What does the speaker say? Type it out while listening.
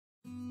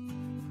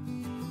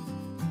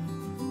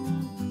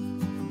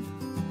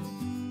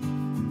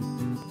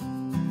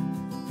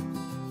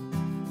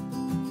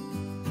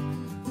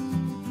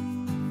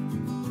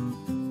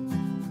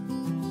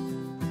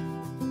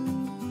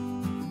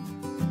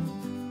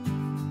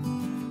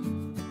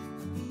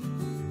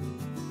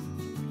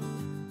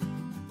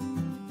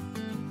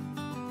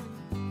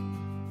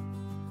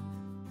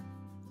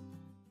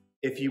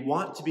If you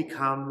want to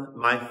become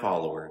my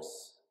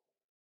followers,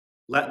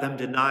 let them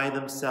deny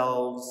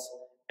themselves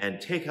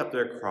and take up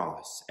their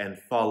cross and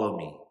follow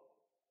me.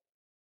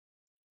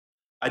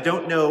 I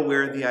don't know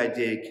where the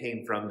idea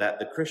came from that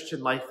the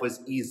Christian life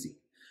was easy,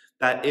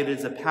 that it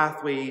is a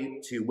pathway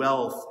to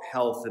wealth,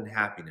 health, and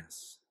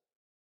happiness.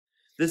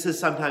 This is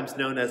sometimes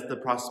known as the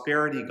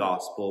prosperity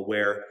gospel,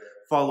 where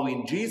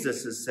following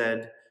Jesus is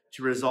said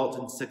to result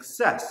in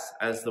success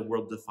as the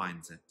world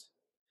defines it.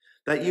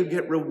 That you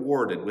get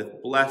rewarded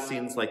with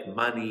blessings like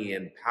money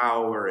and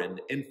power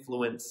and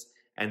influence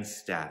and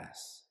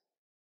status.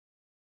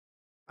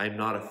 I'm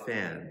not a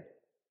fan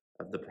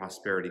of the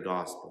prosperity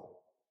gospel.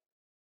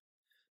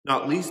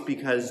 Not least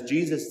because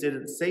Jesus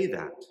didn't say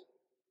that.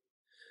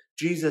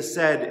 Jesus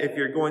said, if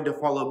you're going to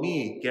follow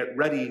me, get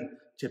ready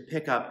to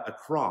pick up a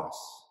cross.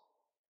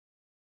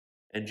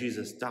 And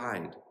Jesus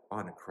died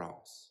on a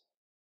cross.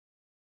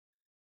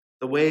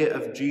 The way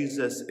of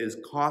Jesus is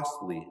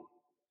costly.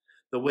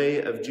 The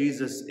way of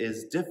Jesus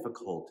is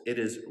difficult. It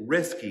is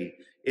risky.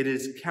 It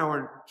is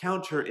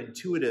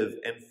counterintuitive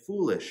and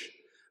foolish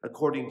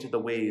according to the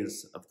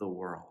ways of the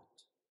world.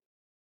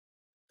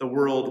 The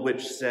world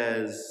which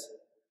says,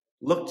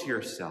 look to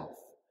yourself,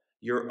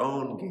 your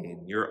own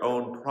gain, your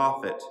own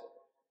profit,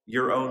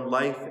 your own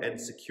life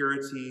and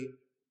security,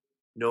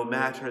 no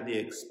matter the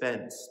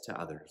expense to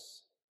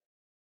others.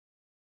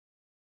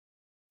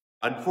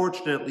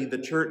 Unfortunately, the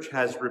church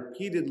has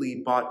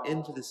repeatedly bought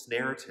into this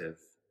narrative,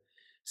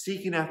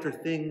 seeking after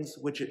things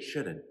which it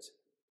shouldn't.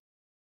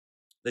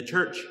 The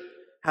church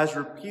has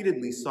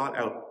repeatedly sought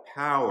out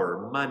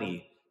power,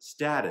 money,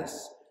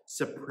 status,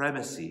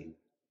 supremacy.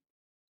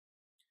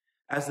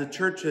 As the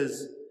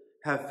churches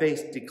have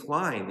faced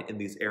decline in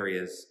these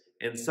areas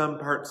in some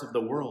parts of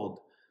the world,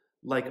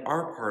 like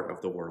our part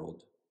of the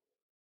world,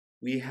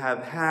 we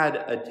have had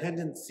a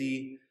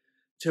tendency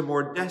to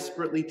more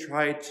desperately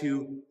try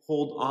to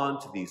hold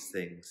on to these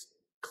things,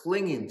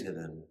 clinging to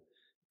them,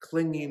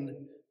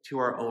 clinging to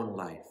our own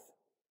life.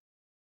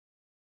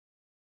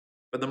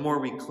 But the more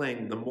we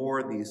cling, the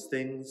more these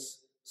things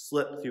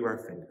slip through our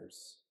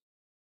fingers.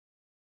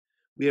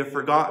 We have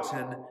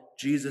forgotten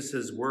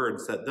Jesus'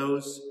 words that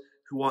those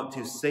who want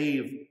to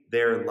save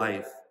their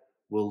life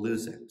will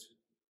lose it.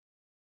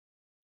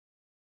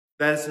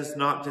 This is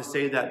not to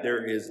say that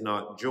there is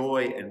not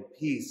joy and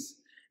peace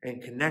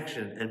and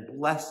connection and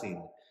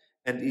blessing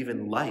and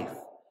even life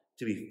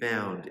to be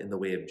found in the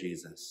way of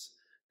Jesus.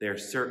 There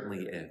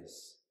certainly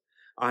is.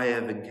 I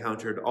have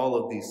encountered all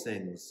of these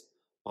things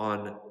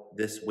on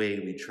this way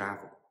we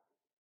travel.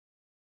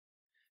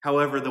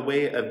 However, the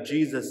way of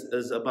Jesus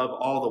is above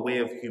all the way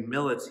of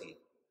humility,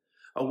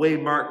 a way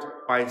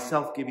marked by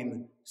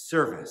self-giving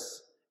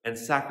service and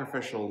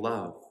sacrificial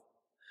love,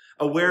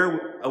 a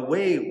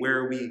way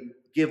where we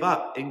give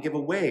up and give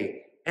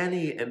away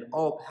any and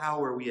all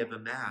power we have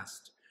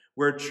amassed,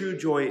 where true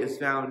joy is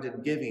found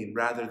in giving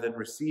rather than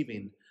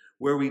receiving,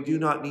 where we do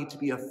not need to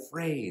be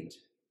afraid.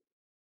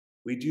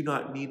 We do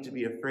not need to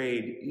be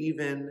afraid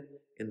even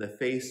in the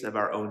face of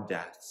our own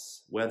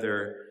deaths,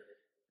 whether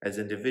as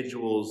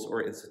individuals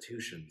or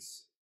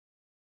institutions.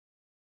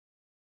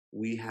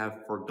 We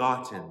have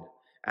forgotten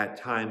at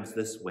times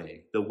this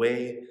way, the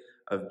way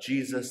of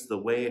Jesus, the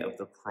way of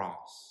the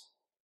cross,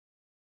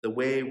 the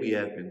way we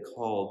have been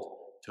called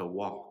to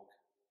walk.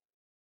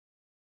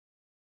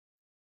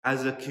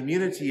 As a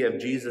community of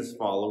Jesus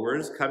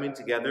followers coming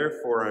together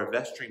for our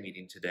vestry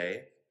meeting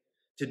today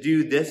to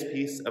do this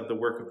piece of the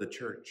work of the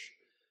church,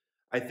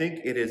 I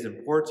think it is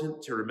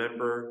important to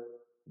remember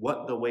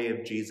what the way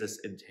of Jesus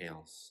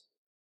entails.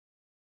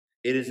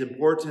 It is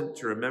important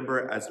to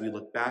remember as we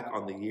look back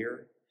on the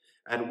year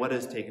and what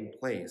has taken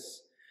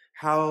place.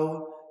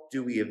 How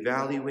do we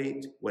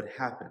evaluate what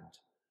happened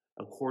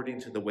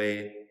according to the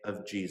way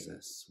of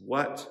Jesus?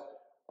 What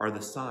are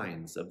the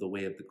signs of the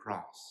way of the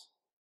cross?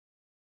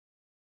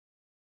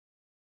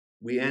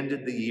 We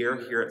ended the year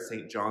here at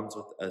St. John's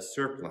with a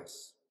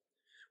surplus,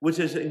 which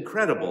is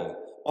incredible,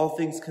 all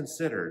things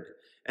considered,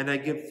 and I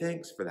give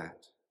thanks for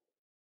that.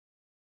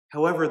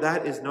 However,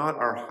 that is not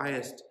our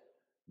highest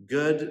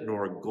good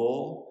nor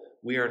goal.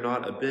 We are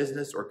not a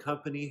business or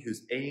company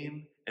whose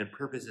aim and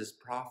purpose is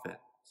profits.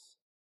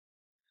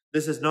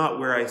 This is not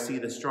where I see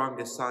the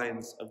strongest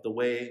signs of the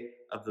way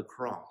of the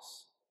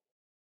cross.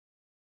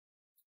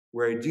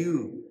 Where I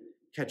do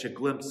catch a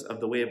glimpse of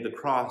the way of the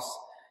cross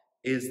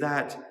is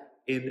that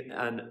in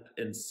an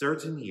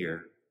uncertain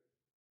year,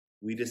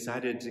 we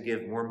decided to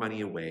give more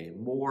money away,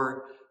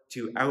 more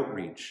to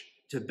outreach,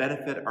 to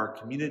benefit our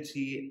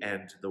community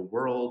and the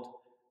world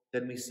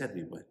than we said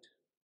we would.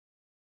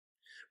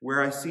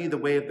 Where I see the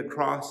way of the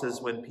cross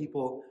is when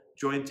people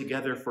joined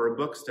together for a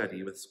book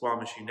study with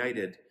Squamish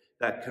United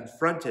that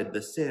confronted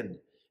the sin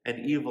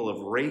and evil of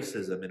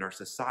racism in our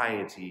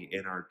society,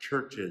 in our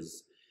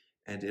churches,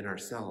 and in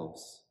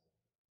ourselves.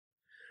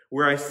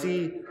 Where I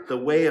see the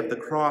way of the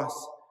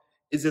cross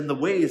is in the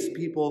ways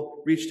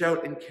people reached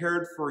out and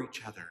cared for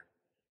each other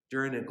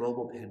during a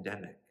global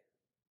pandemic.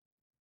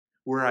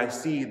 Where I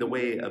see the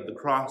way of the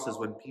cross is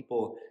when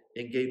people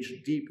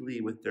engaged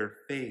deeply with their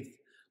faith,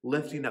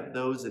 lifting up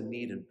those in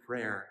need in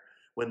prayer,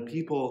 when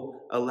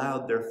people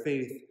allowed their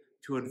faith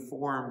to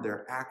inform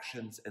their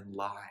actions and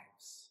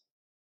lives.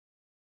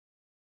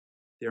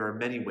 There are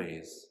many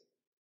ways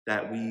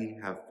that we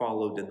have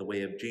followed in the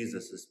way of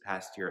Jesus this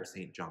past year at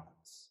St.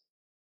 John's.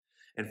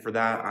 And for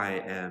that, I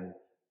am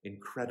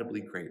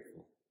incredibly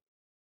grateful.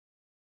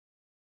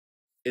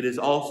 It is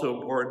also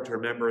important to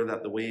remember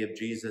that the way of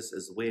Jesus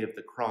is the way of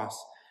the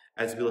cross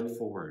as we look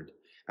forward,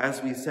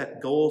 as we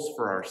set goals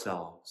for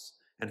ourselves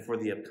and for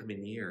the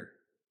upcoming year.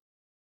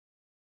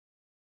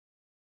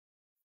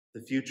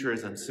 The future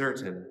is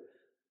uncertain.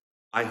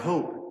 I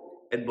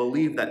hope and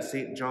believe that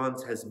St.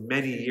 John's has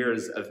many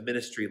years of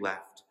ministry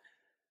left.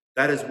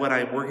 That is what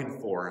I'm working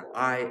for.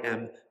 I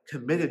am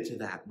committed to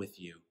that with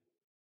you.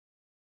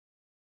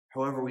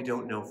 However, we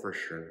don't know for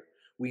sure.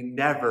 We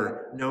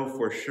never know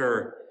for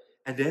sure.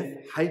 And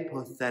if,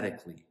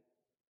 hypothetically,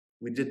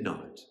 we did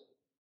not,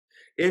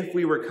 if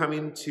we were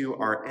coming to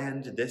our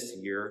end this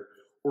year,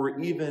 or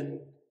even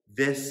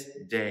this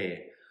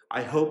day,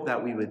 I hope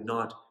that we would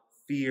not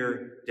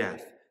fear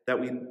death, that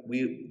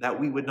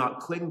we would not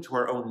cling to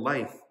our own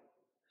life.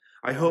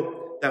 I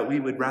hope that we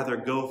would rather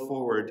go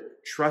forward,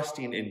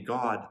 trusting in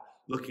God,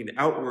 looking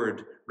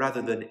outward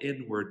rather than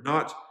inward,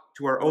 not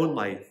to our own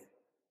life,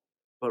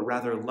 but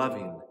rather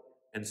loving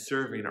and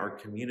serving our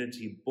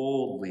community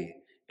boldly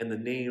in the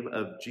name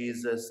of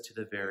Jesus to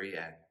the very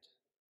end.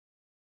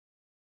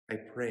 I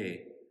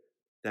pray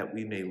that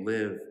we may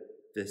live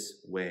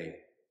this way.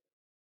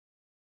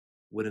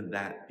 Wouldn't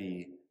that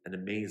be an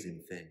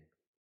amazing thing?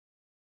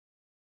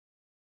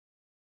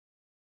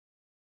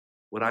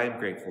 What I am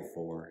grateful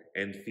for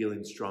and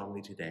feeling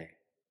strongly today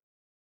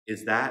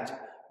is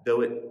that,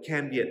 though it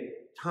can be at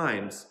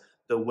times,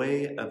 the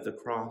way of the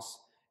cross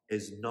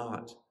is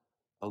not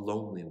a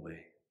lonely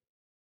way.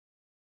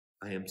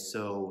 I am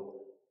so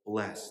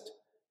blessed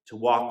to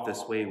walk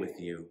this way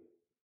with you.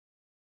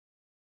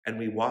 And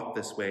we walk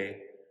this way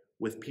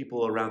with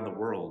people around the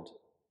world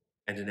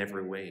and in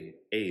every way,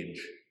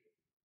 age.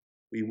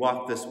 We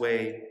walk this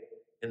way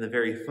in the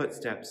very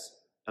footsteps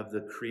of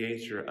the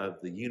creator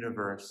of the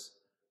universe,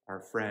 our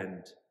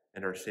friend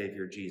and our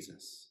Savior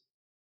Jesus.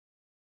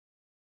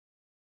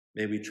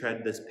 May we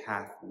tread this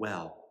path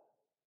well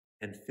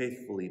and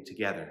faithfully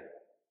together.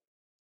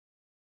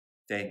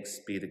 Thanks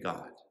be to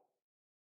God.